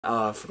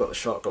Oh, I forgot the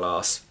shot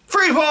glass.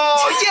 Free fall!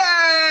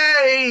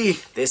 Yay!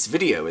 This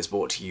video is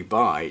brought to you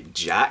by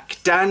Jack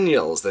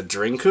Daniels, the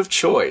drink of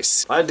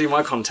choice. I do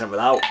my content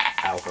without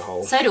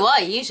alcohol. So do I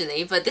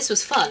usually, but this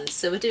was fun,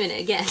 so we're doing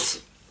it again.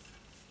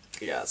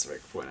 Yeah, that's a very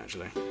good point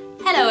actually.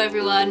 Hello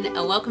everyone, and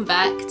welcome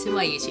back to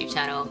my YouTube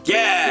channel.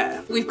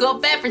 Yeah! We've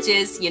got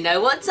beverages, you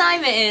know what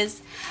time it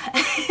is.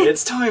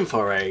 It's time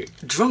for a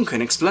Drunken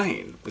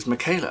Explain with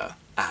Michaela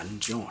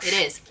and Josh. It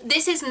is.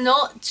 This is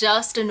not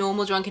just a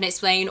normal Drunken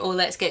Explain or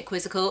Let's Get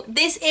Quizzical.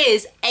 This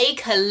is a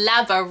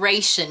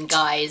collaboration,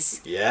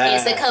 guys. Yeah.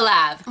 It's a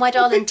collab. My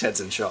darling... Big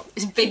Ted's in shop.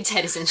 Big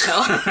Ted is in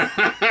shot.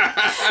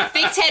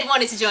 Big Ted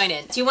wanted to join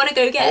in. Do you want to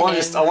go get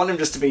him? I want him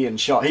just to be in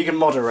shot. He can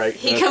moderate.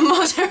 He can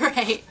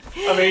moderate.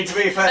 I mean, to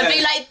be fair... And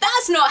be like,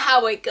 that's not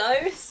how it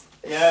goes.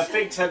 Yeah,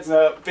 Big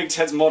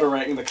Ted's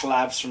moderating the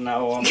collabs from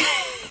now on.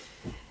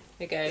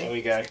 There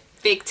we go.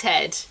 Big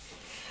Ted.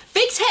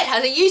 Big Ted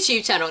has a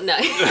YouTube channel. No.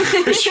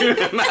 Could you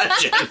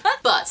imagine?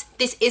 But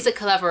this is a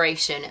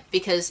collaboration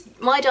because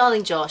my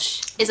darling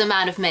Josh is a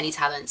man of many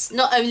talents.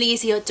 Not only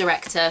is he a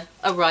director,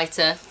 a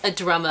writer, a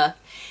drummer,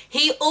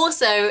 he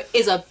also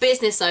is a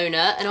business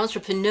owner, an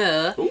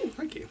entrepreneur. Ooh,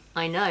 thank you.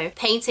 I know.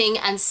 Painting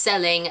and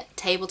selling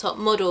tabletop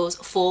models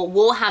for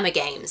Warhammer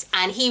games.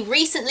 And he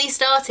recently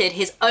started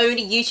his own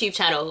YouTube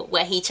channel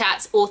where he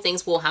chats all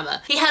things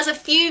Warhammer. He has a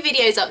few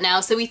videos up now,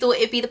 so we thought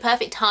it'd be the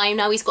perfect time,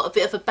 now he's got a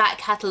bit of a back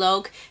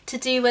catalogue, to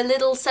do a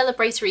little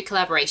celebratory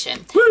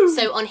collaboration. Woo!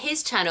 So on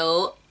his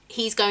channel,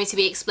 he's going to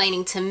be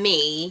explaining to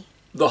me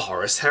the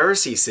Horus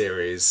Heresy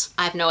series.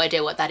 I have no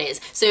idea what that is.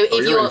 So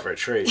if you're in for a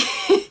treat.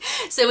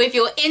 So if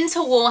you're into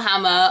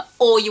Warhammer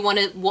or you want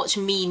to watch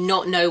me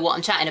not know what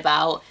I'm chatting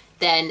about,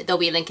 then there'll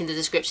be a link in the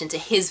description to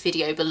his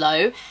video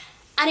below.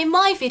 And in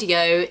my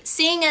video,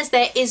 seeing as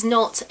there is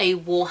not a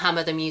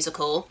Warhammer the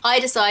musical, I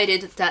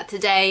decided that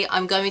today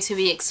I'm going to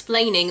be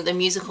explaining the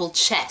musical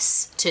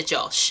Chess to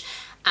Josh.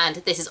 And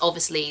this is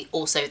obviously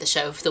also the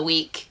show of the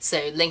week,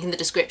 so link in the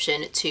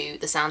description to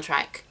the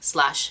soundtrack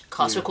 /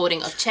 cast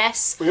recording of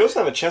Chess. We also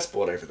have a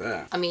chessboard over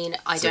there. I mean,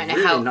 I don't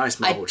know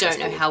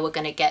how we're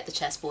gonna get the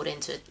chessboard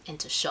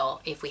into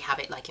shot if we have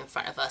it like in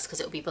front of us,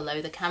 because it'll be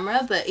below the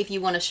camera. But if you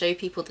want to show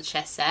people the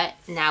chess set,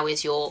 now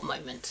is your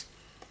moment.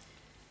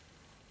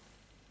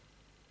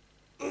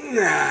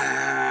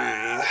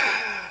 Nah.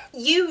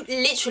 You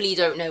literally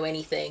don't know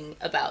anything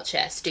about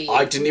chess, do you?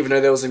 I didn't even know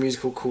there was a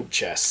musical called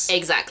Chess.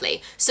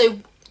 Exactly. So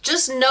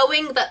just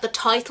knowing that the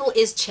title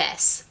is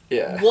Chess,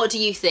 what do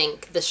you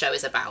think the show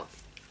is about?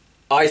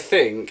 I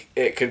think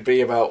it could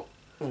be about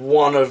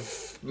one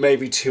of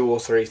maybe 2 or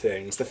 3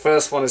 things. The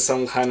first one is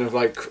some kind of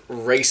like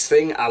race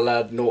thing, a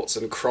la Noughts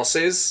and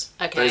Crosses.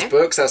 Okay. Those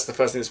books, that's the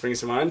first thing that springs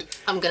to mind.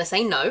 I'm going to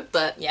say no,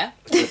 but yeah.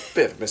 It's a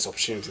bit of a missed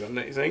opportunity then,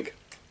 don't you think?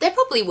 There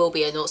probably will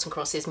be a Noughts and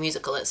Crosses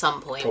musical at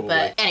some point, probably.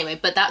 But anyway,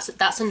 that's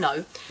a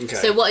no. Okay.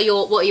 So what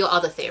are your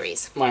other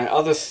theories? My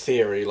other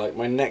theory, like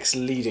my next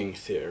leading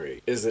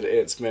theory, is that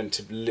it's meant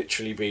to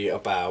literally be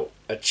about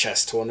a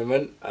chess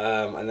tournament.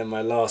 And then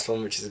my last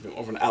one, which is a bit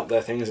more of an out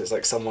there thing, is it's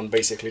like someone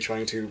basically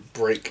trying to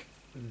break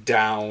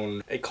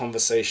down a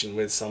conversation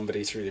with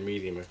somebody through the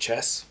medium of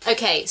chess.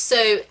 Okay,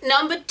 so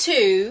number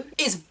 2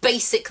 is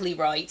basically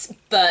right,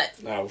 but...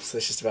 No, so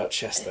it's just about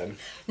chess then.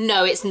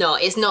 No, it's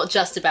not. It's not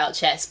just about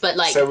chess, but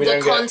like so we the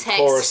don't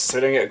context... so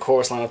we don't get a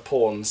chorus line of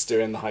pawns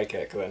doing the high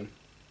kick then?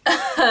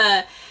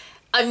 I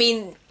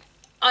mean,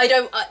 I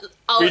don't...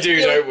 we do,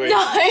 don't we?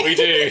 No. We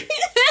do.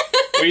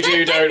 We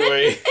do, don't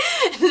we?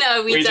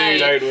 No, we don't. We do,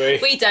 don't we?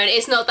 We don't.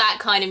 It's not that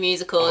kind of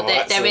musical. Oh,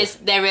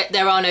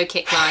 there are no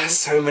kick lines.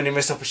 So many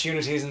missed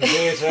opportunities in the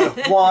theatre.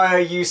 Why are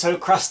you so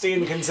crusty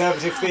in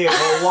conservative theatre?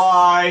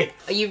 Why?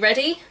 Are you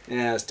ready?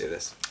 Yeah, let's do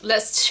this.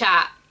 Let's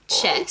chat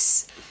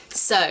chess.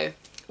 So,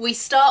 we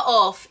start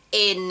off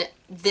in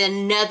the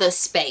nether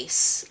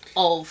space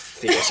of...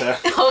 theatre.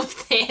 of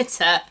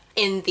theatre.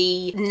 In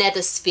the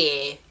nether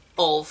sphere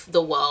of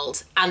the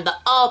world. And the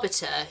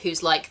arbiter,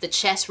 who's like the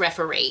chess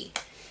referee,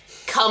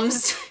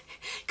 comes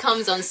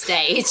on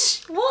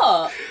stage.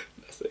 What?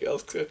 Nothing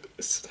else good.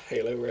 It's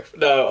Halo ref.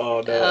 No,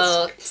 oh no.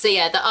 Oh, so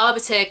yeah, the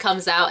arbiter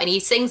comes out and he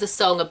sings a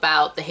song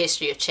about the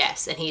history of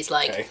chess, and he's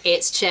like, okay.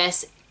 It's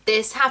chess.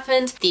 This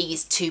happened.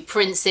 These 2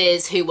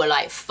 princes who were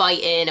like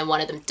fighting, and one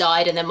of them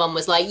died, and their mum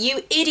was like,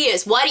 you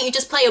idiots, why don't you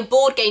just play a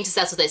board game to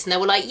settle this? And they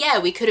were like, yeah,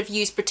 we could have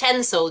used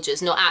pretend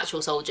soldiers, not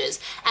actual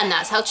soldiers. And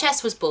that's how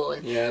chess was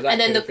born. Yeah, that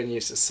could have been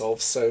used to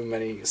solve so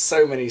many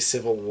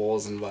civil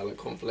wars and violent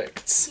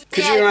conflicts.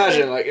 Could you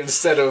imagine, like,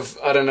 instead of,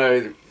 I don't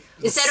know...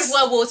 Instead of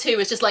World War II,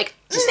 it's just like,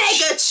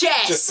 mega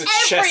chess,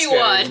 just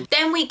everyone! Chess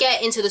then we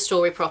get into the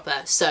story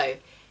proper. So,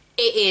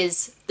 it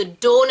is the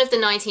dawn of the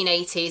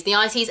 1980s. The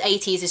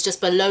 80s is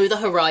just below the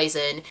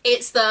horizon.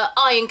 It's the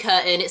Iron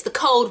Curtain, it's the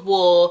Cold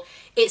War,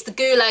 it's the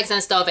gulags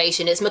and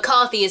starvation, it's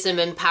McCarthyism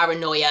and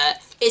paranoia.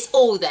 It's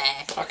all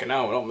there. Fucking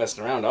hell, we're not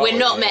messing around, are we? We're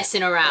not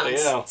messing around.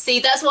 Yeah. See,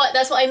 that's what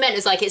I meant.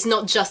 It's like, it's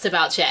not just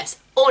about chess.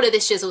 All of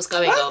this shizzle's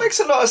going on. That makes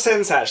a lot of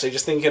sense, actually,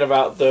 just thinking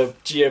about the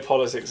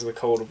geopolitics of the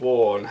Cold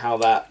War and how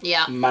that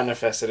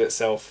manifested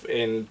itself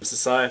in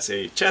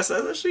society. Chess,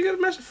 that's actually a good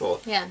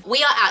metaphor. Yeah.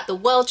 We are at the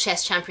World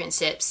Chess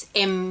Championships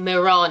in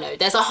Murano.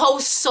 There's a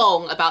whole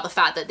song about the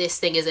fact that this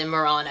thing is in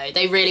Murano.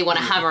 They really want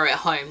to hammer it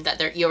home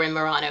that you're in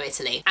Murano,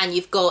 Italy. And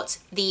you've got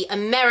the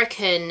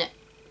American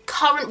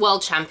current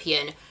world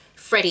champion,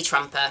 Freddie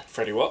Trumper.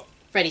 Freddie what?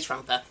 Freddie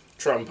Trumper.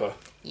 Trumper.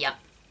 Yep.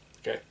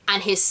 Okay.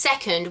 And his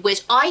second,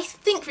 which I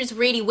think is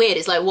really weird,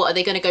 is like, what, are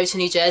they going to go to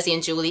New Jersey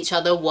and duel each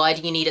other? Why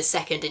do you need a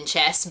second in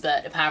chess?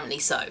 But apparently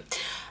so.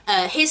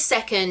 His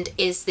second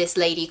is this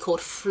lady called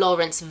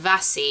Florence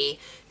Vassi,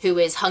 who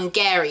is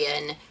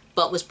Hungarian,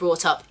 but was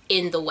brought up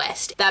in the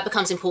West. That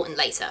becomes important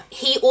later.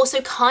 He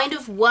also kind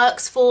of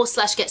works for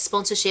 / gets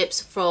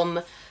sponsorships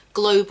from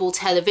Global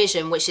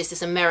Television, which is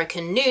this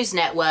American news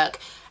network,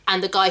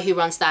 and the guy who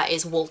runs that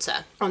is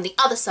Walter. On the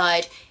other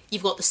side,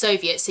 you've got the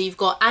Soviets. So you've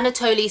got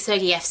Anatoly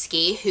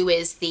Sergeyevsky, who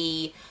is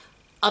the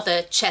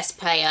other chess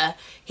player.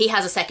 He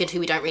has a second who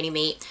we don't really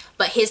meet,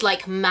 but his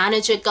like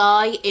manager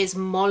guy is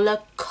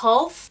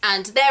Molokov,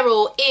 and they're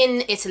all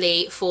in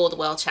Italy for the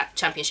World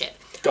Championship.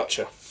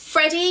 Gotcha.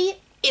 Freddie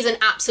is an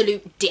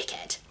absolute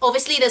dickhead.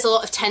 Obviously, there's a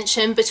lot of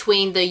tension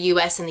between the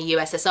US and the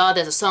USSR.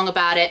 There's a song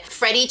about it.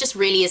 Freddie just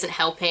really isn't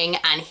helping,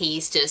 and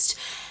he's just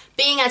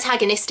being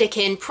antagonistic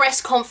in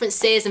press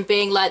conferences and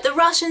being like, the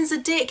Russians are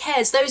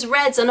dickheads, those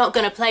Reds are not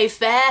going to play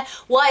fair,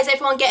 why is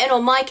everyone getting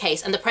on my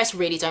case? And the press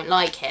really don't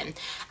like him.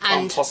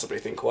 And Can't possibly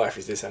think why if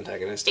he's this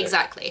antagonistic.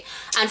 Exactly.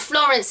 And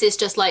Florence is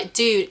just like,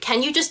 dude,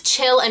 can you just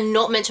chill and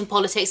not mention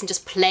politics and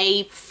just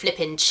play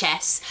flipping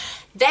chess?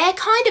 They're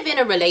kind of in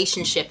a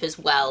relationship as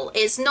well.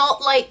 It's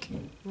not like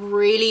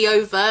really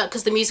overt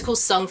because the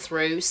musical's sung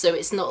through, so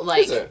it's not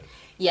like... Is it?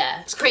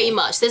 Yeah, it's pretty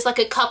much. There's like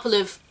a couple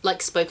of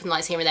like spoken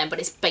lines here and there, but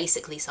it's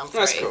basically sung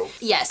through. That's cool.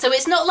 Yeah, so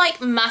it's not like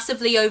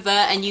massively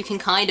overt and you can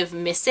kind of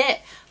miss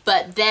it,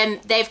 but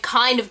they've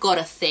kind of got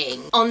a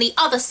thing. On the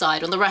other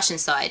side, on the Russian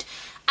side,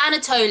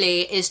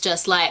 Anatoly is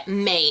just like,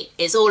 mate,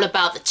 it's all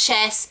about the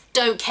chess,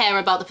 don't care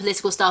about the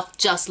political stuff,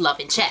 just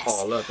loving chess.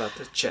 All about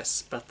the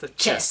chess,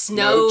 Chess,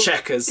 no no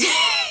checkers.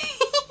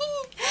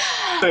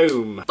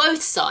 Boom.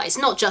 Both sides,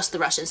 not just the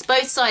Russians,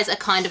 both sides are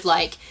kind of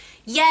like,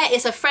 yeah,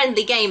 it's a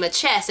friendly game of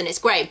chess and it's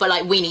great, but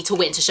like we need to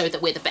win to show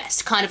that we're the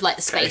best. Kind of like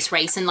the space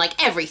race and like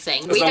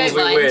everything. As long as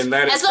we win,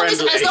 then it's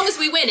friendly. As long as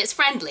we win, it's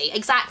friendly.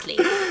 Exactly.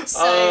 So,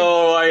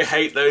 oh, I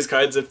hate those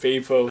kinds of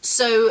people.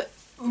 So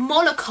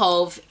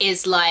Molokov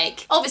is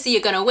like, obviously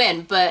you're gonna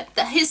win, but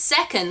his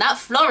second, that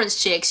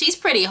Florence chick, she's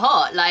pretty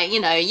hot. Like,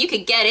 you know, you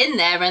could get in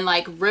there and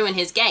like ruin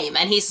his game.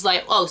 And he's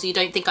like, oh, so you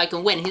don't think I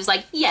can win? He's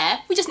like, yeah,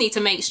 we just need to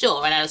make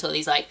sure. And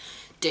Anatoly's like,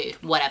 dude,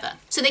 whatever.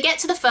 So they get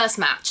to the first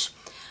match.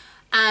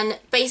 And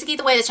basically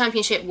the way the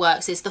championship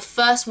works is the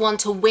first one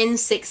to win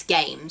 6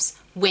 games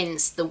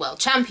wins the world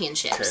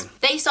championships. Okay.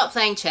 They start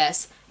playing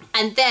chess,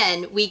 and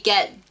then we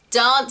get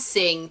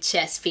dancing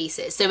chess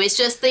pieces. So it's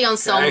just the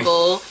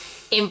ensemble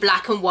in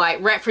black and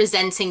white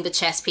representing the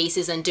chess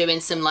pieces and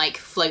doing some like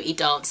floaty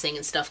dancing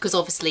and stuff, because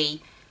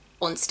obviously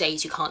on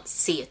stage you can't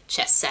see a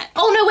chess set.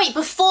 Oh no, wait,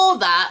 before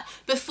that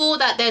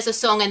there's a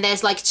song and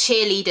there's like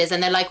cheerleaders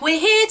and they're like, we're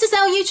here to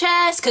sell you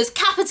chess, because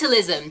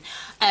capitalism.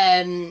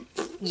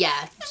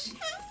 Yeah.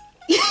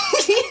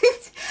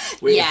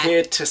 We're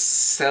here to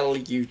sell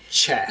you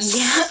chess.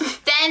 Yeah.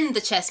 Then the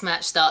chess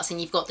match starts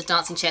and you've got the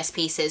dancing chess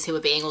pieces who are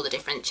being all the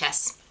different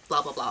chess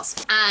blah blah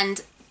blahs.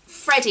 And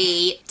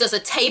Freddie does a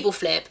table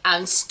flip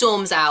and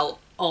storms out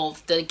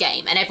of the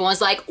game, and everyone's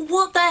like,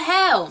 what the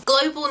hell?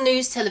 Global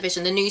News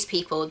Television, the news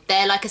people,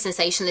 they're like a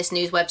sensationalist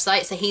news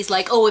website, so he's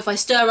like, oh, if I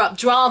stir up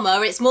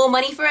drama, it's more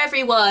money for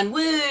everyone,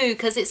 woo,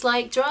 because it's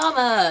like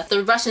drama.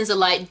 The Russians are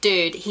like,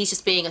 dude, he's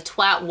just being a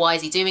twat, why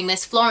is he doing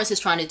this? Florence is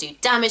trying to do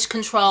damage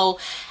control,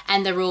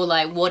 and they're all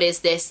like, what is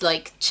this?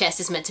 Like, chess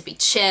is meant to be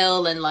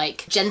chill and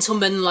like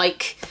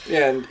gentleman-like.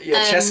 Yeah,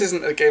 chess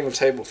isn't a game of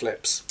table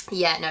flips.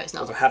 Yeah, no, it's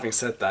not. But having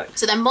said that.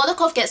 So then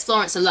Molokov gets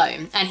Florence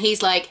alone, and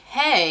he's like,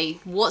 hey,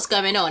 what's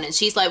going on? And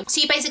she's like,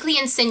 she basically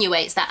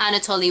insinuates that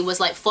Anatoly was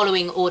like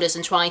following orders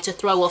and trying to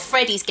throw off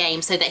Freddie's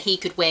game so that he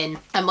could win.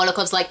 And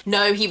Molokov's like,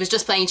 no, he was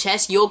just playing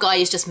chess, your guy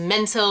is just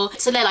mental.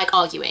 So they're like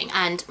arguing,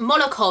 and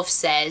Molokov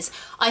says,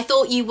 I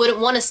thought you wouldn't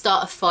want to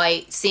start a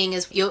fight seeing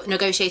as you're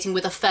negotiating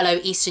with a fellow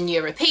Eastern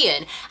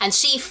European. And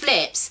she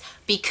flips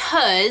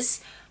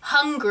because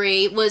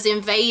Hungary was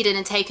invaded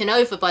and taken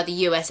over by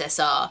the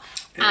USSR.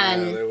 Yeah,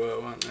 and they were,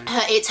 weren't they?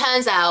 it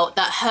turns out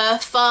that her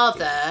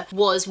father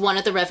was one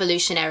of the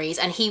revolutionaries,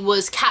 and he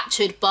was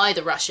captured by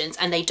the Russians,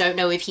 and they don't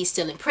know if he's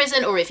still in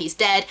prison or if he's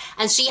dead,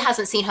 and she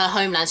hasn't seen her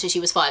homeland since she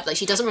was 5. Like,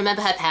 she doesn't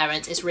remember her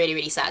parents. It's really,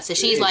 really sad. So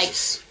she's like,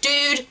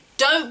 dude,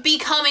 don't be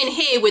coming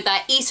here with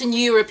that Eastern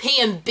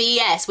European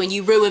BS when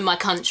you ruin my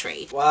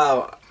country.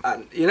 Wow.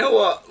 And you know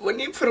what? When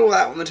you put all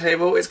that on the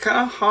table, it's kind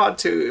of hard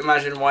to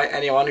imagine why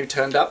anyone who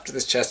turned up to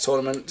this chess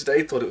tournament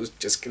today thought it was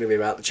just going to be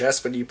about the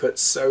chess when you put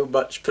so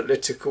much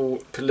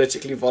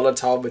politically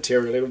volatile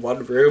material in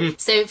one room.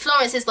 So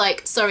Florence is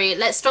like, sorry,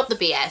 let's stop the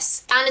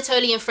BS.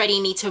 Anatoly and Freddie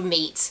need to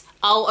meet.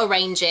 I'll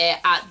arrange it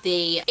at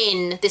the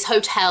inn, this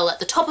hotel at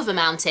the top of a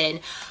mountain.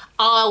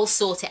 I'll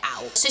sort it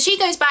out. So she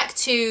goes back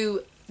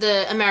to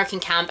the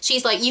American camp.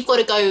 She's like, you've got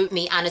to go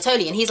meet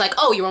Anatoly. And he's like,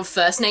 oh, you're on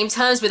first name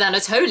terms with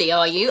Anatoly,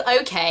 are you?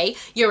 Okay,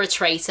 you're a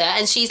traitor.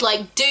 And she's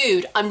like,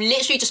 dude, I'm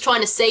literally just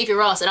trying to save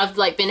your ass, and I've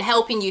like been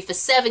helping you for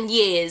 7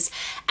 years,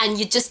 and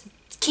you just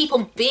keep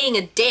on being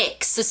a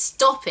dick, so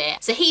stop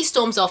it. So he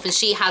storms off and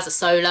she has a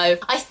solo.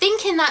 I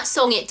think in that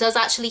song it does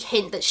actually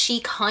hint that she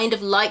kind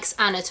of likes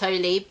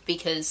Anatoly,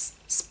 because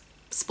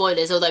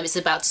spoilers, although it's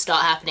about to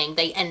start happening,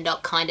 they end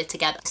up kind of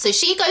together. So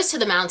she goes to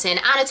the mountain,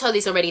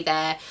 Anatoly's already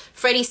there,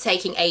 Freddie's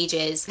taking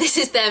ages. This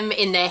is them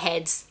in their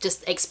heads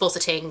just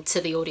expositing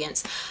to the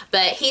audience.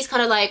 But he's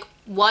kind of like,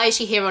 why is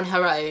she here on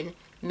her own?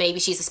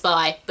 Maybe she's a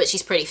spy, but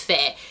she's pretty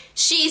fit.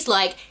 She's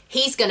like,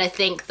 he's gonna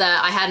think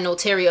that I had an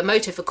ulterior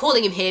motive for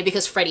calling him here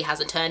because Freddie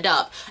hasn't turned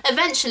up.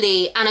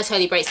 Eventually,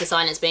 Anatoly breaks the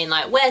silence being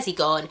like, where's he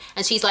gone?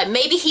 And she's like,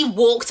 maybe he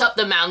walked up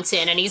the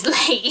mountain and he's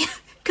late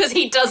because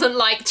he doesn't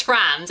like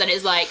trams. And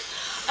it's like,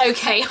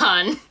 okay,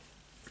 hun,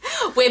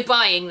 we're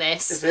buying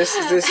this. Is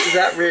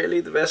that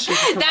really the best she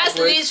can come That's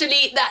up with?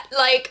 literally, that,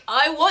 like,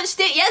 I watched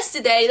it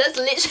yesterday, that's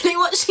literally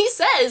what she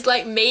says,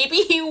 like, maybe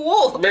he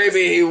walked.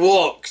 Maybe he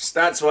walked,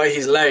 that's why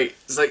he's late.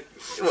 It's like,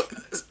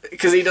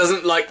 because he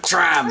doesn't like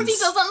trams. He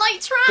doesn't like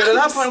trams. But at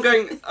that point I'm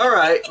going,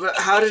 alright, but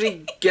how did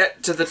he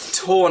get to the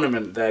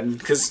tournament then?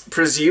 Because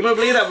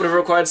presumably that would have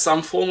required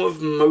some form of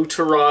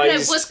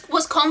motorised... No,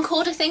 was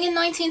Concord a thing in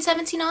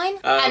 1979?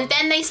 And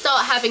then they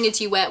start having a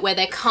duet where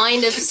they're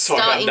kind of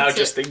Sorry, starting I'm now to...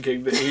 just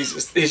thinking that he's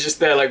just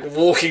there like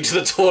walking to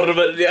the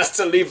tournament and he has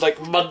to leave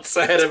like months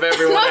ahead of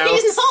everyone No,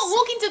 else. he's not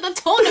walking to the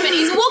tournament,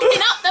 he's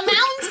walking up the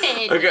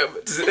mountain! Okay,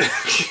 but does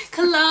it...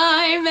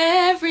 Climb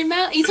every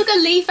mountain. He took a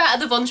leaf out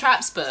of the Von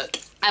Trapp's book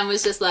and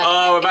was just like...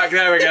 Oh, we're back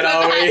there again,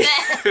 are we?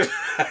 back there.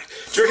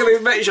 Do you reckon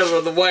they've met each other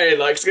on the way?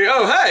 Like, just going,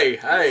 oh,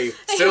 hey,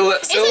 still...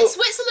 Isn't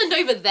Switzerland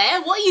over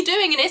there? What are you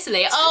doing in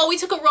Italy? Oh, we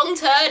took a wrong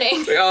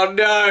turning. Oh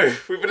no,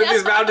 we've been in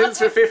these mountains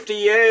for 50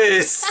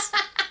 years.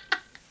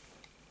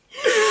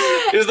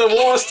 Is the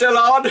war still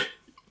on?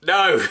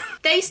 No.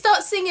 They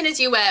start singing a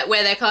duet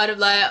where they're kind of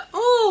like,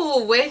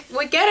 oh,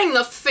 we're getting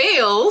the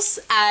feels.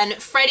 And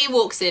Freddie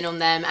walks in on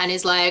them and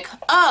is like,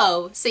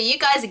 oh, so you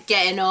guys are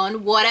getting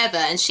on, whatever.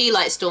 And she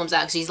like storms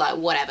out because she's like,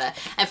 whatever.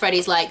 And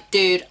Freddie's like,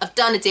 dude, I've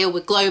done a deal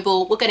with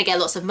Global. We're going to get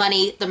lots of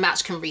money. The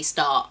match can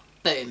restart.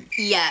 Boom.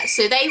 Yeah,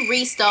 so they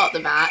restart the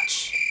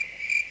match.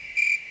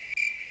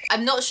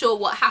 I'm not sure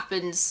what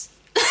happens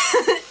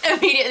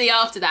immediately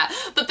after that,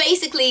 but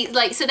basically,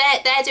 like, so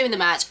they're doing the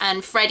match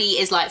and Freddie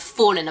is like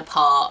falling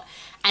apart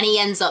and he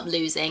ends up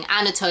losing.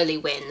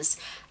 Anatoly wins,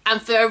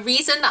 and for a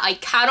reason that I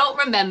cannot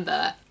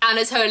remember,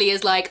 Anatoly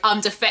is like,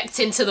 I'm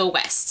defecting to the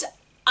West.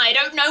 I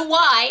don't know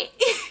why.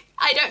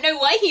 I don't know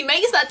why he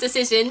makes that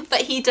decision,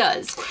 but he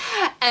does.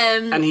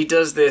 And he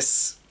does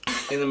this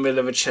in the middle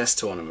of a chess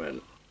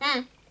tournament.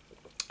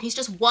 He's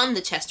just won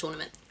the chess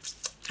tournament.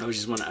 Oh, he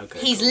just won it, okay.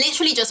 He's cool.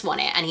 literally just won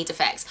it and he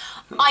defects.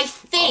 I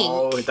think...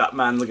 Oh, that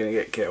man's gonna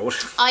get killed.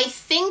 I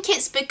think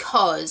it's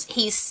because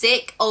he's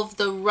sick of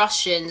the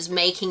Russians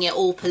making it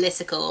all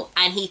political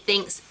and he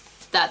thinks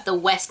that the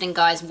Western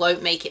guys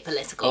won't make it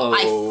political. Oh.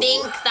 I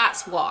think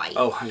that's why.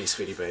 Oh, honey,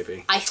 sweetie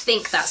baby. I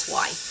think that's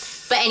why.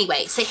 But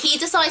anyway, so he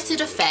decides to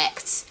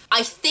defect.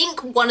 I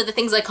think one of the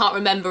things I can't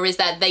remember is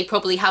that they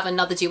probably have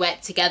another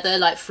duet together,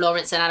 like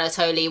Florence and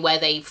Anatoly, where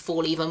they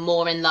fall even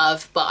more in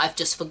love, but I've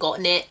just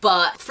forgotten it.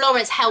 But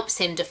Florence helps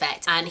him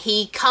defect, and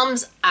he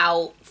comes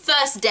out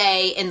first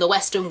day in the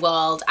Western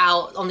world,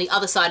 out on the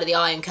other side of the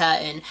Iron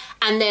Curtain,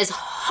 and there's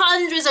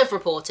hundreds of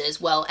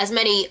reporters, well, as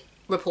many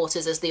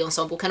reporters as the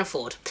ensemble can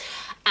afford.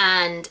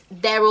 And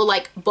they're all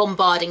like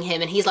bombarding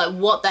him and he's like,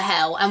 what the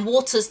hell? And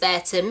Walter's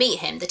there to meet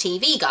him, the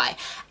TV guy,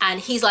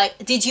 and he's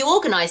like, did you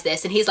organize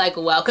this? And he's like,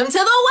 welcome to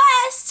the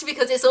West,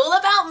 because it's all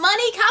about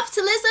money,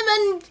 capitalism,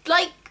 and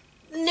like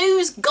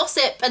news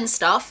gossip and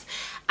stuff.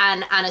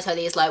 And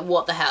Anatoly is like,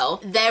 what the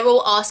hell? They're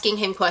all asking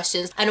him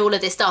questions and all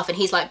of this stuff, and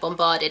he's like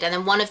bombarded. And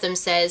then one of them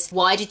says,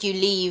 why did you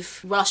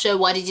leave Russia?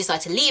 Why did you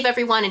decide to leave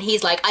everyone? And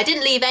he's like, I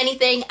didn't leave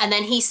anything. And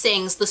then he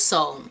sings the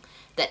song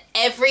that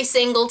every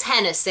single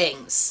tenor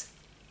sings,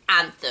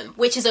 Anthem,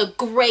 which is a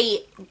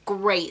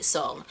great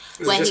song.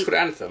 Is it just called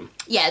Anthem?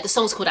 Yeah, the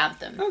song's called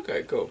Anthem.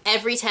 Okay, cool.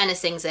 Every tenor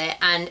sings it,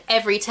 and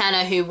every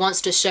tenor who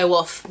wants to show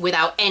off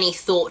without any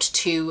thought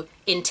to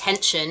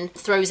intention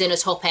throws in a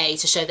top A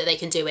to show that they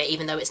can do it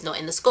even though it's not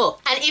in the score.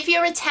 And if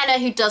you're a tenor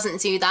who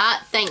doesn't do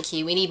that, thank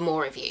you, we need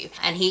more of you.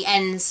 And he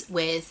ends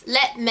with,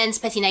 let men's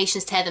petty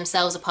nations tear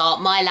themselves apart,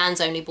 my land's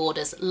only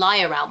borders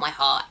lie around my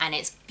heart. And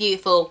it's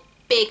beautiful.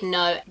 Big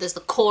note, there's the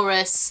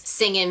chorus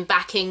singing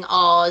backing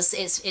R's,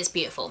 it's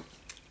beautiful.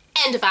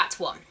 End of Act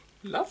 1.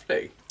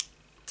 Lovely.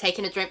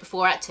 taking a drink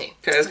before Act 2. Okay,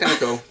 that's kind of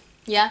cool.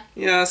 Yeah?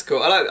 Yeah, that's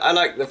cool. I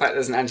like the fact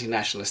there's an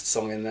anti-nationalist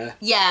song in there.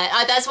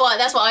 Yeah, that's what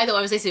I thought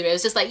I was listening to. It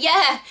was just like,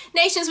 yeah,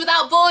 Nations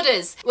Without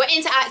Borders. We're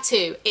into Act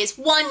 2. It's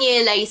 1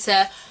 year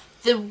later.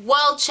 The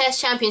World Chess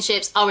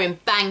Championships are in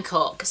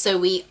Bangkok, so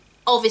we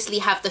obviously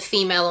have the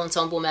female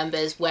ensemble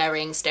members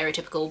wearing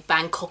stereotypical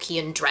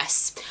Bangkokian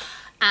dress.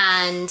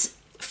 And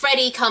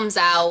Freddie comes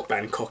out.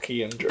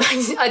 Bangkokian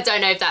dress. I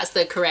don't know if that's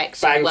the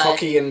correct word.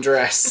 Bangkokian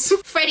dress.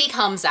 Freddie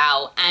comes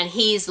out and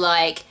he's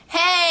like,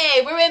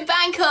 hey, we're in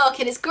Bangkok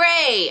and it's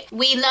great.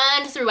 We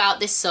learned throughout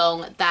this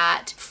song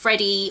that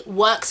Freddie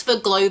works for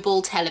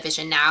global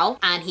television now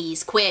and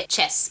he's quit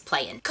chess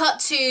playing. Cut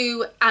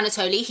to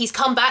Anatoly. He's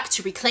come back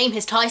to reclaim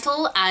his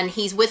title and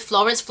he's with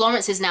Florence.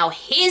 Florence is now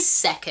his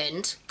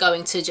second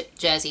going to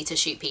Jersey to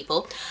shoot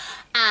people.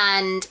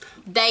 And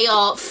they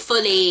are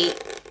fully...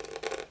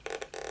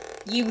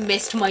 You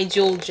missed my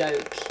jewel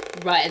joke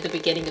right at the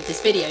beginning of this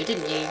video,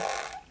 didn't you?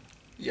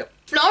 Yep.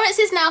 Florence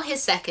is now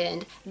his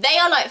second. They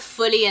are like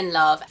fully in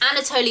love.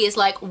 Anatoly is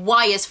like,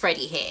 why is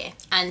Freddie here?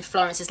 And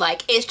Florence is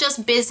like, it's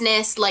just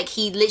business. Like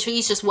he literally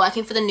is just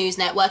working for the news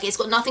network. It's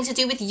got nothing to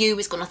do with you.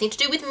 It's got nothing to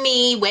do with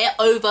me. We're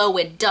over.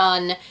 We're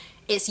done.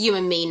 It's you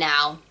and me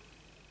now,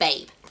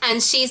 babe.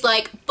 And she's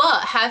like,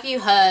 but have you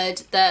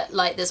heard that,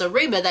 like, there's a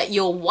rumor that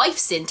your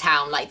wife's in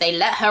town? Like, they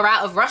let her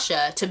out of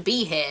Russia to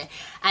be here.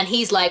 And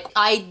he's like,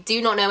 I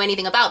do not know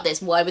anything about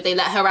this. Why would they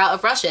let her out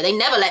of Russia? They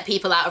never let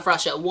people out of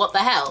Russia. What the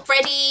hell?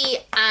 Freddie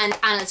and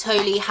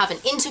Anatoly have an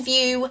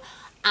interview.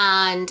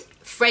 And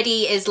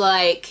Freddie is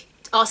like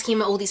asking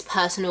him all these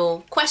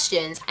personal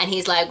questions. And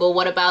he's like, well,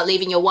 what about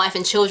leaving your wife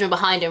and children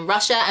behind in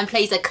Russia? And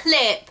plays a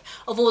clip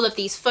of all of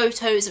these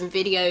photos and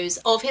videos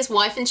of his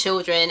wife and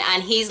children,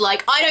 and he's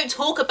like, I don't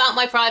talk about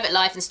my private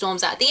life, and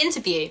storms out the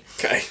interview.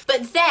 Okay.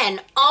 But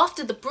then,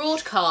 after the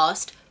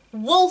broadcast,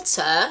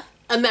 Walter,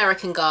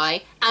 American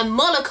guy, and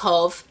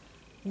Molokov,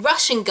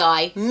 Russian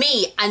guy,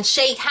 meet and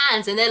shake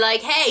hands, and they're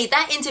like, hey,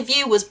 that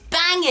interview was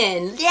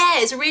banging. Yeah,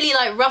 it's really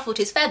like ruffled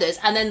his feathers.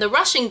 And then the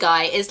Russian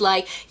guy is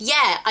like,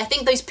 yeah, I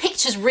think those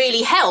pictures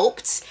really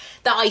helped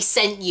that I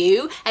sent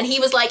you. And he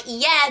was like,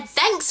 yeah,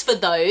 thanks for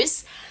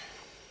those.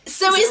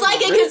 So it's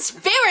like a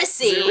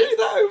conspiracy. Is it really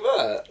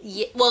that overt?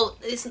 Yeah, well,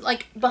 it's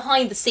like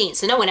behind the scenes,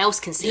 so no one else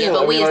can see Yeah, it,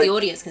 but I we mean, as the like,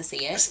 audience can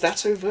see it. Is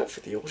that overt for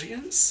the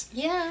audience?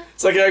 Yeah.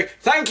 It's like,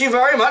 thank you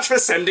very much for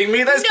sending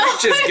me those No,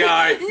 pictures,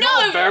 guy.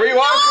 no, You're very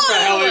welcome for no.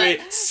 helping me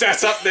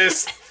set up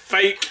this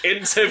fake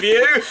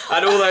interview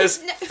and all those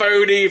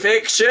phony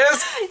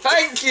pictures.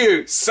 Thank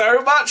you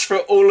so much for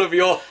all of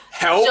your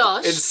help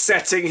Josh, in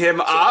setting him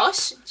up.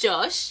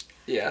 Josh,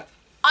 Yeah.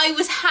 I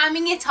was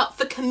hamming it up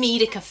for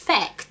comedic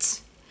effect.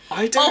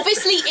 I don't...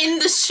 Obviously, in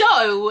the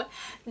show,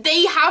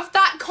 they have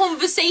that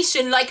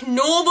conversation like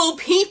normal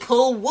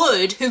people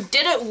would who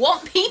didn't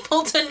want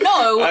people to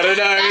know I don't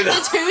know that either.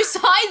 the two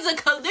sides are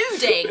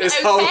colluding, This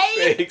okay?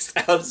 whole thing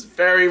sounds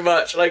very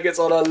much like it's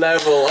on a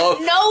level of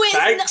No, it's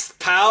thanks,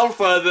 pal,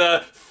 for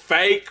the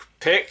fake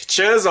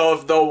pictures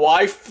of the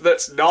wife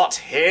that's not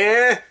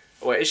here.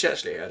 Wait, is she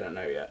actually here? I don't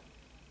know yet.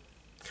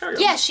 Carry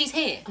on. Yeah, she's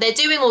here. They're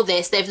doing all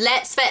this. They've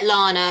let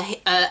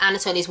Svetlana,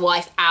 Anatoly's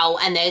wife, out,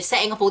 and they're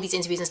setting up all these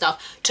interviews and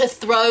stuff to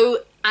throw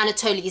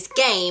Anatoly's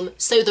game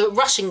so the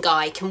Russian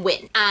guy can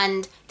win.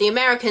 And the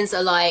Americans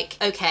are like,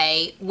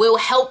 okay, we'll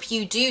help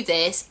you do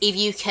this if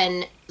you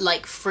can,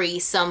 like, free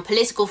some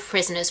political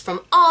prisoners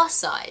from our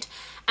side.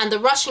 And the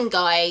Russian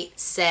guy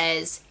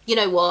says, you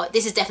know what,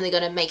 this is definitely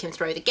going to make him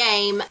throw the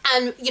game.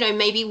 And, you know,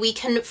 maybe we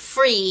can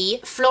free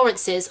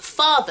Florence's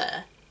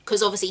father,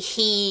 because obviously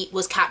he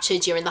was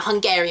captured during the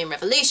Hungarian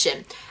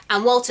Revolution.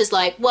 And Walter's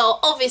like, well,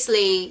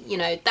 obviously, you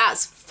know,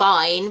 that's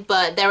fine,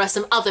 but there are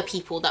some other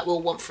people that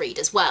will want freed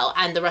as well.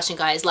 And the Russian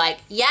guy is like,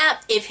 yeah,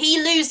 if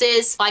he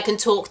loses, I can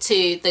talk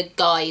to the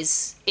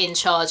guys in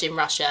charge in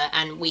Russia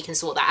and we can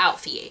sort that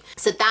out for you.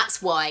 So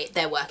that's why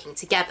they're working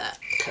together.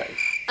 Okay.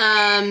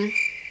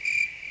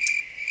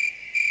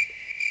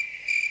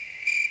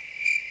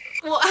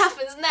 What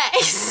happens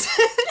next?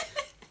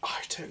 I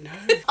don't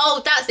know.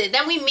 Oh, that's it.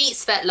 Then we meet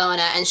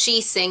Svetlana and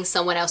she sings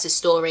someone else's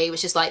story,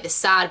 which is like the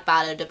sad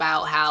ballad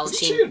about how Isn't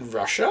she in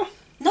Russia?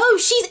 No,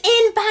 she's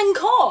in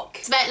Bangkok.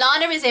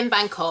 Svetlana is in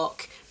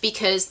Bangkok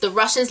because the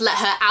Russians let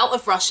her out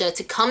of Russia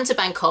to come to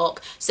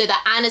Bangkok so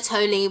that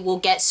Anatoly will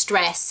get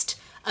stressed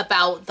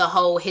about the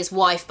whole his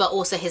wife but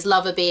also his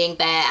lover being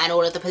there and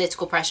all of the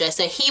political pressure,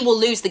 so he will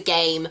lose the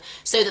game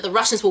so that the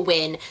Russians will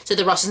win, so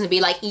the Russians will be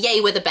like,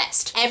 yay, we're the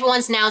best.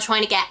 Everyone's now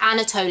trying to get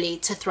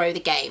Anatoly to throw the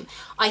game.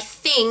 I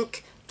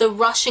think the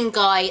Russian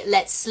guy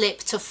lets slip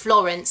to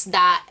Florence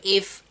that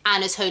if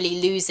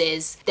Anatoly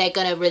loses, they're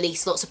gonna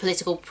release lots of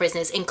political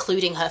prisoners,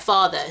 including her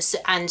father. So,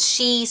 and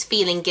she's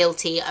feeling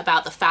guilty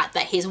about the fact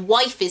that his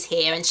wife is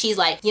here, and she's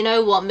like, you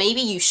know what, maybe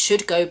you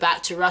should go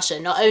back to Russia,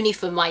 not only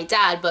for my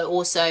dad, but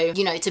also,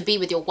 you know, to be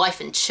with your wife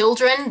and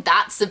children.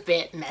 That's a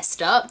bit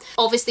messed up.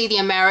 Obviously, the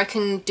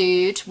American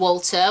dude,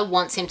 Walter,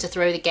 wants him to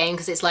throw the game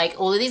because it's like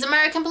all of these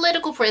American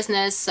political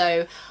prisoners,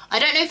 so I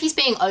don't know if he's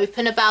being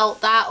open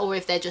about that or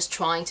if they're just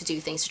trying to do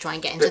things to try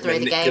and get him to throw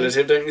the game.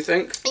 Manipulative, don't you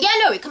think? Yeah,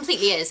 no, it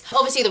completely is.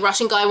 Obviously, obviously the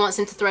Russian guy wants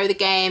him to throw the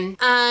game,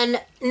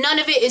 and none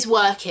of it is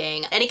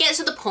working. And it gets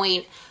to the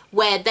point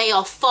where they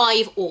are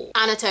 5-all,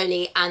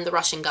 Anatoly and the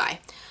Russian guy.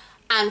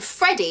 And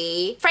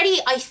Freddie,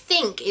 I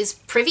think, is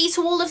privy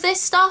to all of this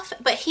stuff,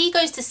 but he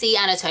goes to see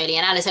Anatoly,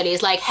 and Anatoly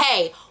is like,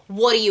 hey,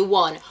 what do you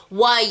want?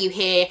 Why are you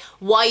here?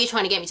 Why are you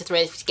trying to get me to throw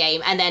this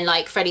game? And then,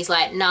 like, Freddie's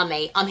like, nah,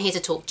 mate, I'm here to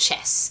talk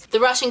chess. The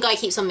Russian guy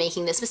keeps on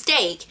making this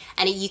mistake,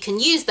 and you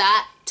can use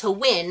that to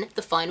win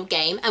the final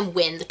game and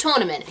win the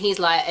tournament. He's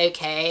like,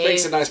 okay,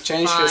 makes a nice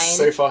change, because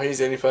so far he's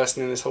the only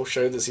person in this whole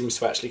show that seems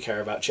to actually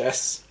care about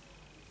chess.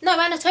 No,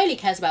 Anatoly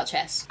cares about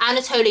chess.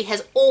 Anatoly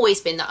has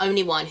always been the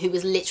only one who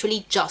was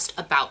literally just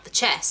about the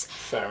chess.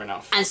 Fair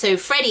enough. And so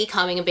Freddie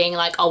coming and being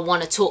like, I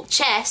want to talk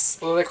chess.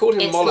 Well, they called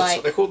him Molotov.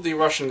 Like, they called the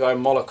Russian guy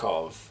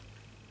Molokov.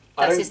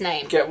 That's his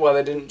name. Get why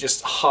they didn't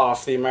just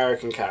half the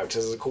American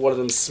characters. They called one of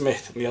them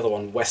Smith and the other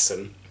one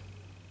Wesson.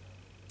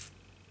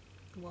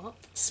 What?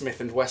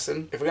 Smith and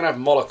Wesson. If we're going to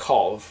have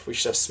Molokov, we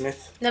should have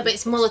Smith. No, but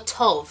it's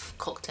Molotov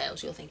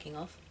cocktails you're thinking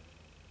of.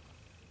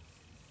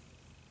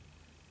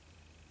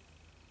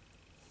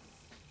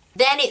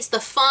 Then it's the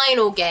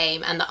final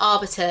game, and the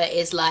arbiter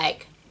is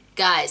like,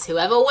 guys,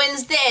 whoever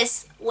wins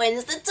this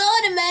wins the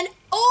tournament.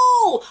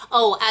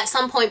 Oh, at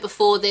some point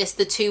before this,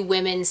 the two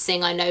women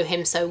sing I Know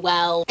Him So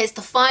Well. It's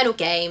the final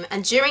game,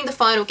 and during the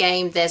final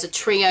game, there's a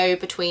trio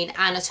between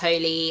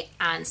Anatoly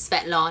and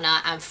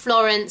Svetlana and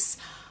Florence.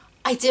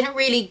 I didn't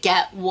really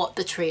get what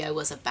the trio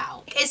was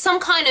about. It's some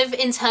kind of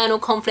internal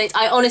conflict.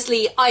 I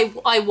honestly,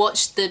 I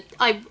watched the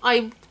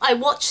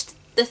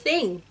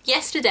thing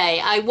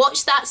yesterday. I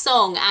watched that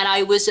song and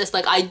I was just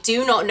like, I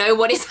do not know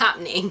what is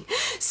happening.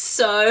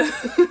 So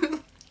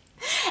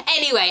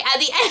anyway, at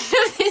the end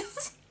of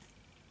this,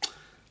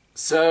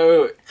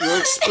 so you're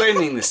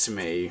explaining this to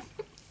me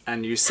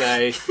and you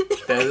say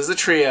there's a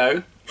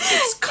trio,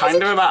 it's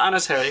kind of about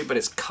Anatoly, but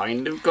it's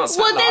kind of got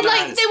well,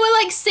 they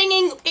were like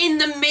singing in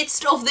the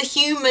midst of the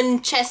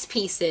human chess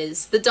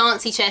pieces, the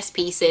dancey chess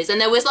pieces,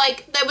 and there was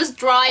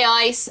dry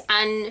ice,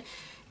 and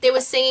they were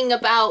singing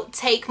about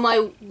take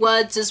my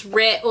words as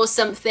writ or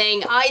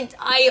something.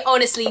 I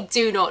honestly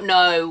do not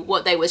know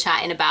what they were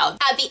chatting about.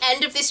 At the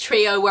end of this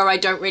trio, where I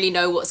don't really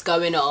know what's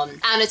going on,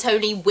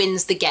 Anatoly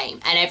wins the game,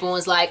 and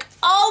everyone's like,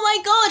 oh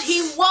my god,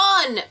 he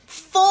won!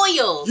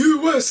 Foil!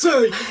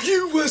 USA!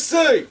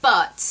 USA!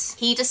 But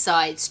he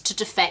decides to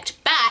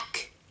defect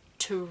back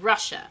to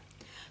Russia.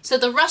 So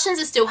the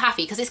Russians are still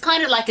happy, because it's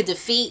kind of like a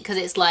defeat, because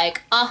it's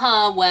like,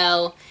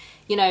 well,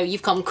 you know,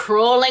 you've come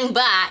crawling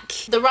back.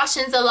 The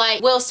Russians are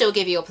like, we'll still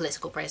give you your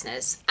political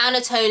prisoners.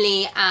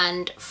 Anatoly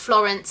and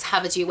Florence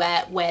have a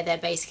duet where they're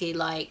basically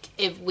like,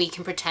 if we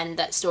can pretend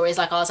that stories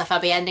like ours have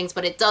happy endings,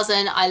 but it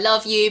doesn't. I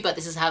love you, but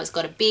this is how it's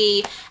got to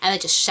be. And they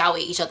just shout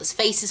at each other's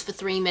faces for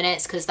 3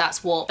 minutes, because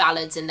that's what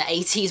ballads in the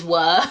 80s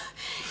were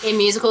in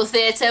musical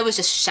theatre, was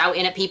just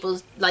shouting at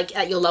people, like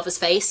at your lover's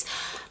face.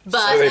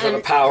 But, so they've got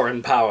a power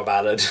and power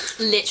ballad.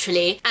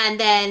 Literally. And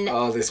then...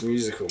 oh, this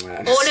musical,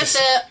 man. This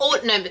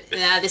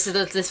is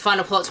this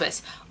final plot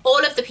twist.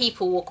 All of the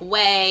people walk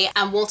away,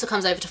 and Walter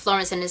comes over to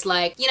Florence and is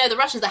like, you know, the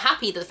Russians are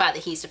happy with the fact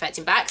that he's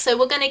defecting back, so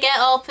we're going to get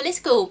our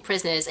political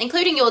prisoners,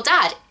 including your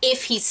dad,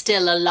 if he's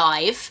still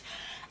alive.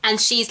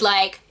 And she's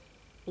like,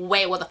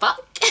 wait, what the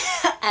fuck?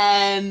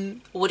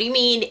 What do you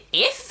mean,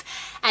 if?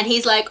 And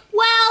he's like,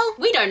 well,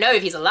 we don't know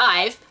if he's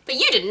alive, but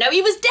you didn't know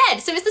he was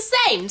dead, so it's the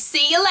same.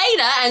 See you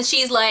later. And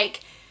she's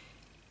like,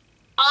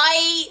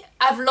 I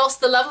have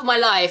lost the love of my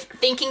life,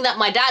 thinking that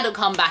my dad will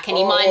come back and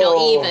he might not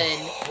even.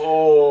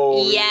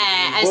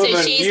 Yeah, and woman,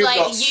 so she's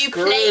like,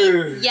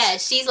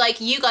 she's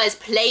like, you guys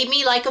played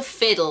me like a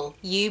fiddle,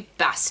 you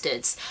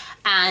bastards.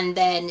 And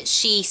then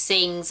she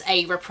sings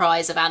a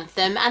reprise of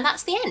Anthem, and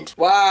that's the end.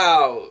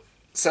 Wow.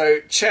 So,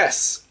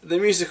 Chess, the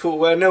musical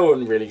where no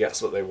one really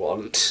gets what they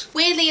want.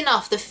 Weirdly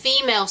enough, the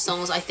female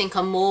songs I think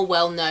are more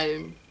well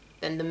known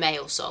than the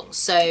male songs.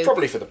 So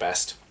probably for the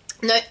best.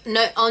 No,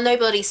 on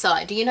Nobody's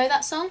Side. Do you know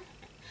that song?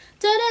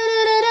 Da, da,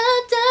 da,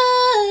 da,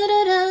 da,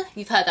 da, da.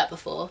 You've heard that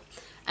before.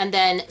 And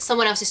then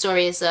Someone Else's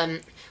Story is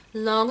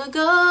long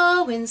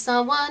ago in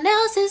someone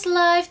else's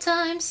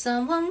lifetime,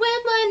 someone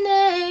with my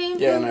name.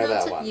 Yeah, I know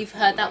that one. You've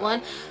heard that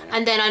one.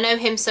 And then I Know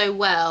Him So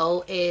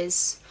Well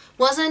is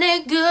wasn't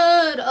it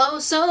good? Oh,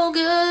 so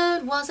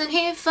good. Wasn't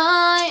he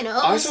fine?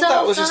 Oh, I thought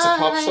that was just a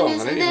pop song. I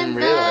didn't even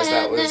realise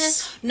that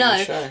was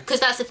no, because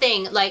that's the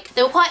thing. Like,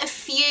 there were quite a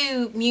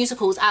few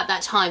musicals at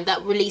that time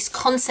that released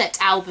concept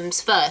albums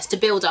first to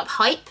build up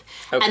hype,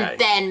 and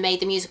then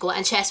made the musical.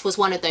 And Chess was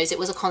one of those. It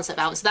was a concept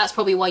album, so that's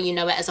probably why you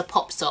know it as a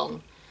pop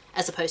song,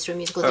 as opposed to a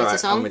musical theatre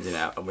song. I'm with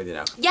you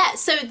now. Yeah,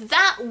 so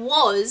that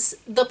was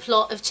the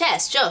plot of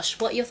Chess. Josh,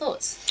 what are your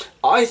thoughts?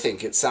 I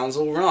think it sounds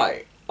all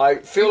right. I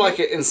feel like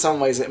it, in some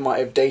ways, it might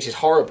have dated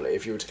horribly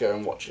if you were to go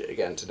and watch it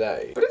again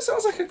today. But it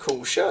sounds like a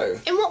cool show.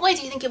 In what way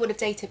do you think it would have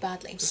dated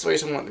badly? Just the way you're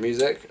talking about the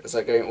music. It's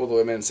like going all the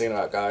women singing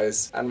about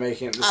guys and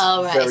making it this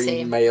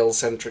very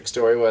male-centric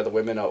story where the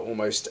women are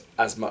almost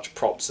as much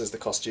props as the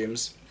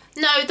costumes.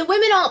 No, the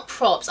women aren't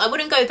props. I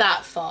wouldn't go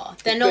that far.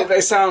 They're not.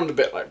 They sound a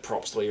bit like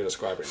props the way you're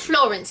describing it.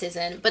 Florence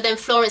isn't, but then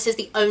Florence is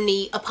the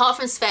only, apart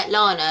from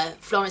Svetlana,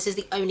 Florence is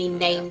the only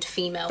named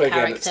female But again,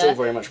 character. it's still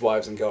very much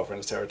wives and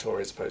girlfriends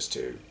territory as opposed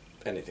to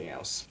anything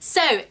else.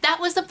 So that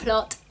was the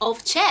plot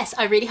of Chess.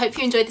 I really hope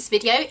you enjoyed this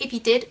video. If you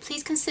did,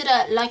 please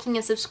consider liking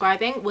and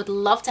subscribing. Would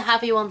love to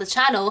have you on the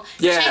channel.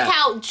 Yeah. Check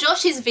out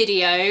Josh's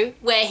video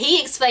where he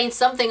explains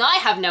something I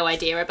have no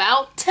idea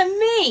about to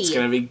me. It's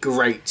going to be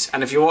great.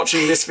 And if you're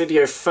watching this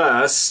video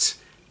first,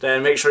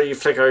 then make sure you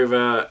flick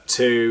over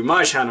to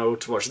my channel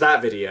to watch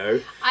that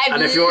video.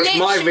 And if you watch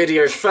my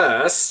video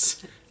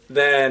first,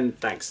 then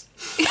thanks.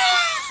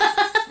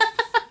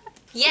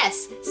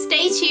 Yes,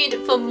 stay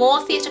tuned for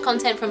more theatre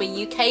content from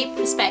a UK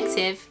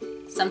perspective,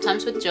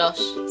 sometimes with Josh,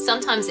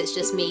 sometimes it's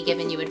just me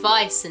giving you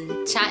advice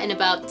and chatting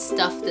about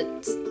stuff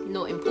that's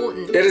not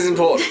important. It is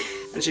important.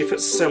 And she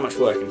puts so much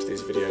work into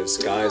these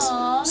videos, guys.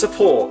 Aww.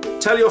 Support.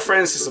 Tell your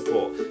friends to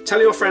support.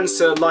 Tell your friends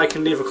to like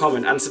and leave a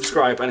comment and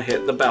subscribe and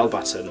hit the bell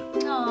button.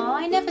 Aw,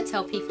 I never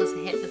tell people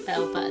to hit the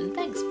bell button.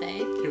 Thanks,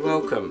 babe. You're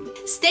welcome.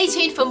 Stay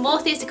tuned for more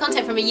theatre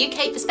content from a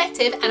UK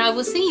perspective, and I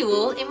will see you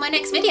all in my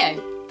next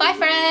video. Bye,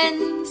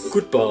 friends!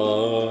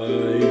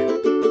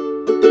 Goodbye.